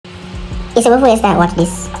So before you start watch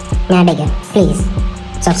this, may I beg you, please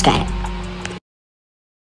subscribe.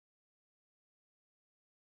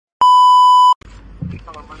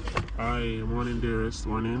 Hi, morning dearest,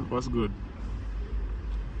 morning. What's good?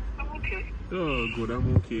 I'm okay. Oh, good,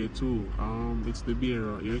 I'm okay too. It's the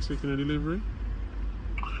bearer. You're expecting a delivery?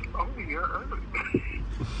 Oh, yeah.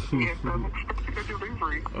 Yes, I'm expecting a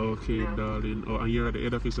delivery. Okay, yeah. Darling. Oh, and you're at the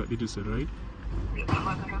head office at the district, right? Yeah, I'm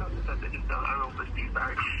at the head office at the district around the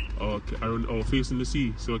seaside. Okay, around facing the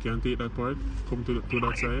sea, so I can take that part. Come to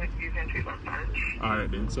that side. You can take that part.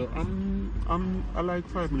 Alright then. So I like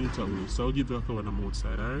 5 minutes away, so I'll give you a call when I'm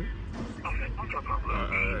outside. Alright. Okay, no problem.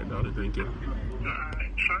 Alright, darling. Thank you.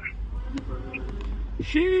 Alright, sure.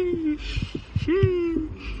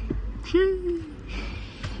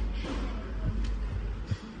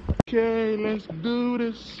 Okay, let's do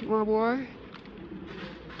this, my boy.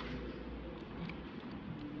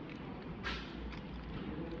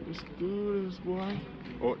 Let's do this, boy.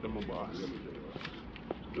 Oh, that's my boss.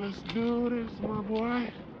 Let's do this, my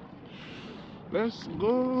boy. Let's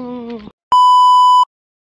go.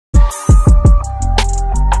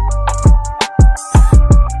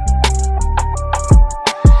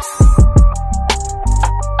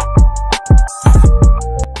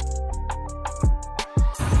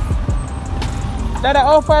 Dada,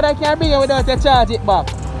 how far I can bring it without you charge it back?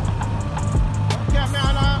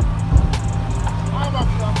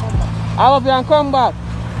 I'll have you come back.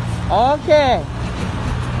 Okay.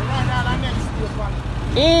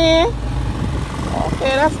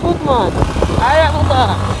 Okay, that's good, man. Alright, my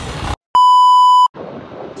back.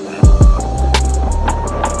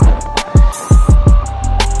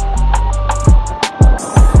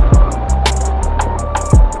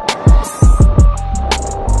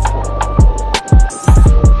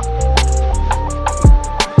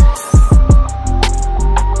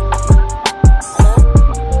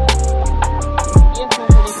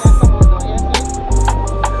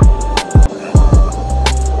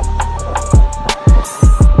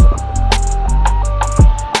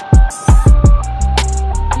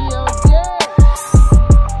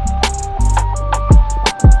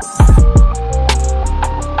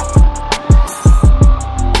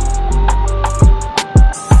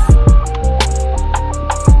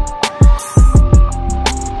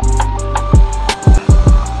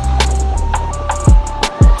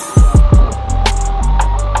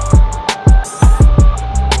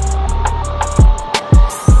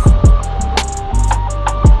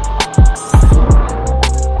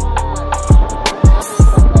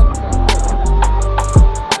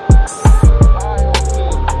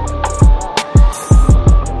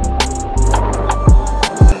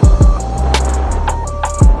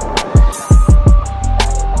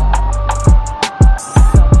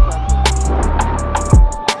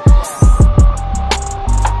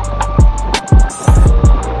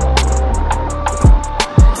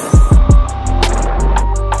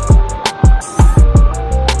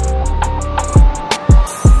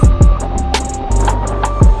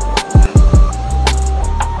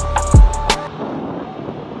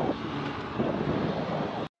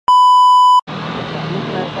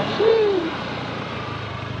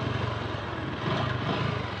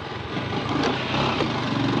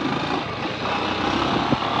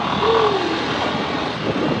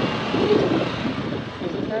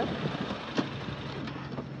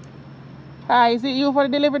 Hi, is it you for the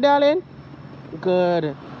delivery, darling?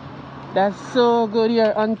 Good. That's so good.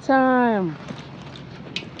 You're on time.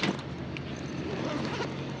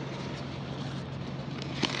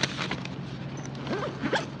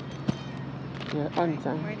 You're on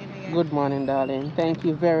time. Good morning, darling. Thank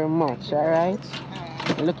you very much. All right.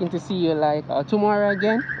 I'm looking to see you like tomorrow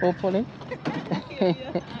again, hopefully.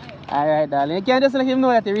 All right, darling. You can just let him know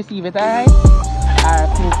that you receive it. All right. All right.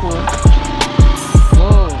 Cool.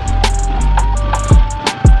 Cool.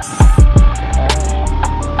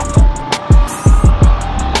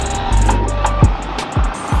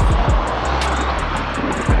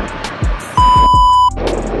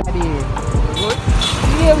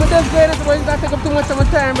 Yeah, but that's great. That's going to take up too much of my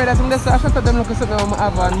time, brother. So I'm just shut up them look at them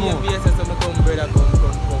have one more. Yeah, so I'm come, brother, come,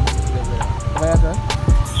 brother. Where is that?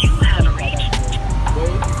 You have reached.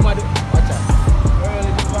 Watch out.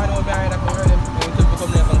 Early, this one over here, I come early. I'm going to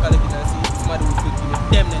come there from California and see somebody who's good to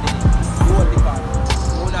them. You hold the car.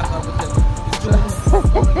 You will not come with them. It's true.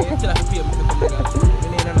 You still have to pay me to come there. You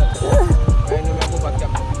need another. Right now, I'm going back to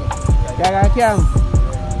Yeah, Cam.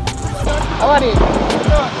 How are you?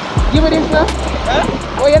 Give me this now.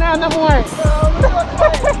 Oh, you know no more.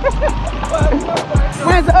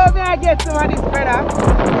 Man, so how may I get some of this, brother?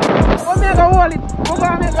 How may I go hold it? How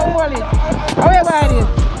may I go hold it? How you buy this?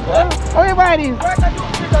 How you buy this?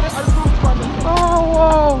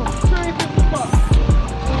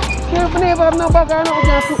 have no bag or nothing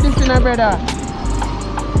can put this in, brother.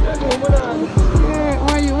 Yeah,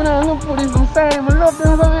 why you? I'm not put this inside. I love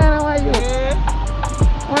them so man. Why you?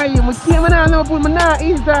 Why you? I can't put my not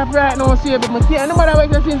eat it right now, see, but I can't. Nobody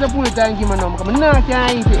wait to see the pull it and give me now. Because I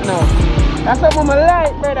can't eat it now. That's something I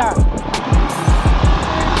like, brother.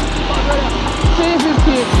 See if it's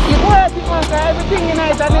it. It's worth it, man, because everything in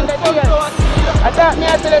it and in the day. I thought me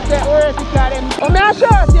I tell you it's worth it, because them. Oh, me I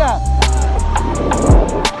short, yeah.